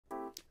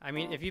I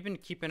mean, if you've been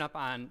keeping up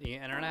on the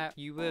internet,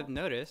 you would have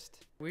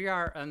noticed we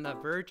are on the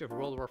verge of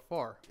World War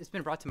IV. It's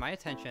been brought to my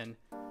attention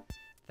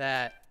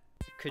that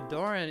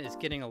Kodorin is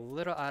getting a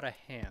little out of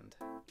hand.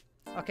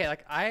 Okay,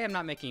 like, I am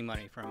not making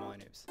money from MLA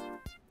Noobs.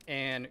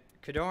 And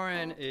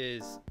Kodorin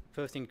is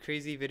posting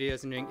crazy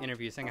videos and doing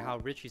interviews saying how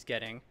rich he's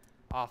getting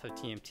off of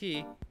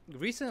TMT.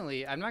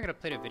 Recently, I'm not going to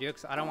play the video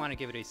because I don't want to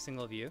give it a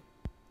single view.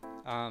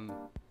 But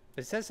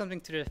it says something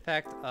to the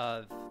effect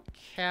of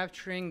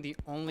capturing the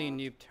only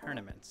noob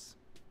tournaments.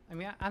 I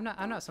mean, I'm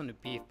not some noob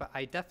beef, but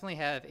I definitely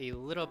have a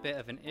little bit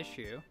of an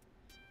issue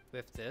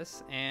with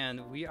this,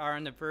 and we are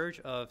on the verge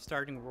of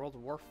starting World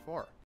War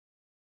IV.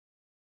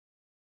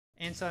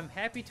 And so I'm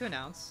happy to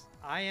announce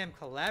I am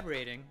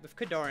collaborating with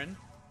Kodorin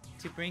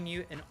to bring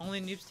you an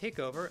Only Noobs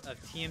takeover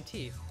of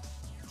TMT.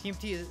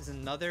 TMT is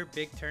another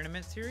big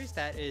tournament series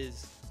that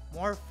is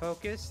more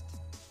focused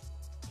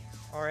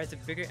or has a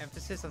bigger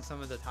emphasis on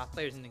some of the top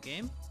players in the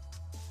game.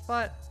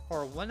 But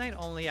for one night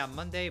only on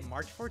Monday,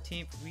 March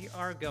 14th, we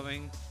are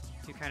going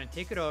to kind of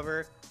take it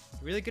over.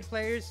 Really good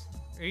players,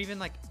 or even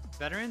like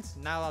veterans,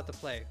 not allowed to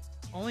play.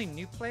 Only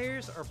new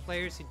players or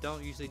players who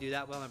don't usually do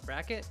that well in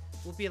bracket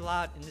will be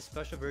allowed in this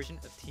special version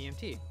of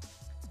TMT.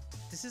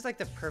 This is like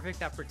the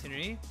perfect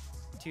opportunity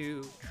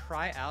to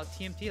try out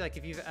TMT. Like,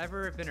 if you've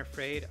ever been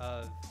afraid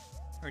of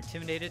or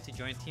intimidated to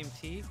join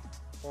TMT,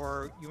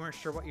 or you weren't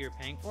sure what you were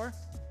paying for,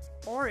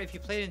 or if you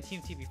played in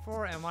TMT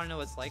before and want to know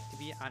what it's like to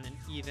be on an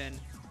even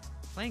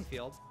playing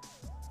field,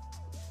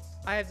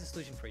 I have the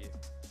solution for you.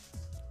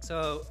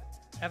 So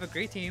I have a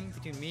great team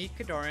between me,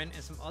 Kodorin,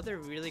 and some other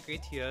really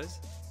great TOs,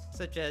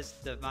 such as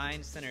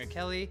Divine, Senator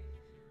Kelly,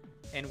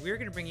 and we're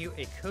going to bring you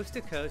a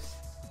coast-to-coast,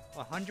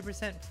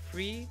 100%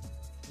 free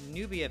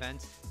newbie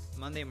event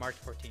Monday, March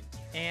 14th.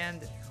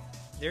 And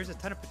there's a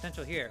ton of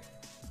potential here.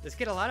 Let's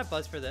get a lot of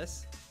buzz for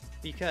this,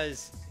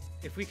 because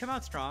if we come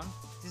out strong,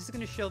 this is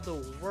going to show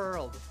the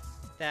world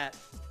that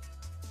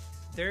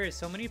there is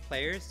so many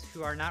players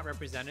who are not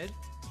represented,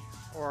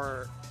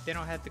 or they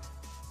don't have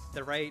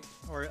the right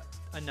or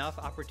enough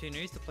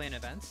opportunities to play in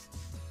events.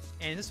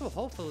 And this will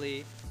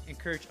hopefully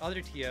encourage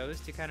other TOs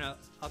to kind of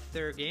up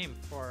their game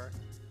for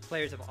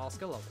players of all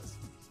skill levels.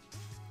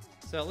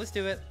 So let's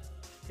do it.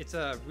 It's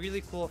a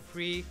really cool,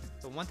 free,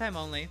 but one time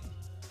only.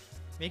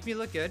 Make me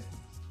look good.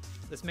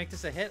 Let's make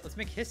this a hit. Let's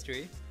make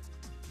history.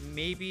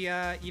 Maybe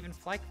even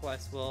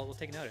FlyQuest will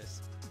take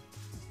notice.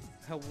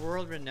 A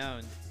world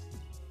renowned.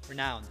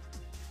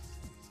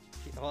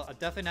 Well, I'm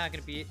definitely not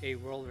going to be a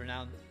world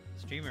renowned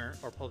streamer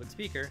or public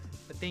speaker,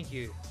 but thank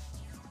you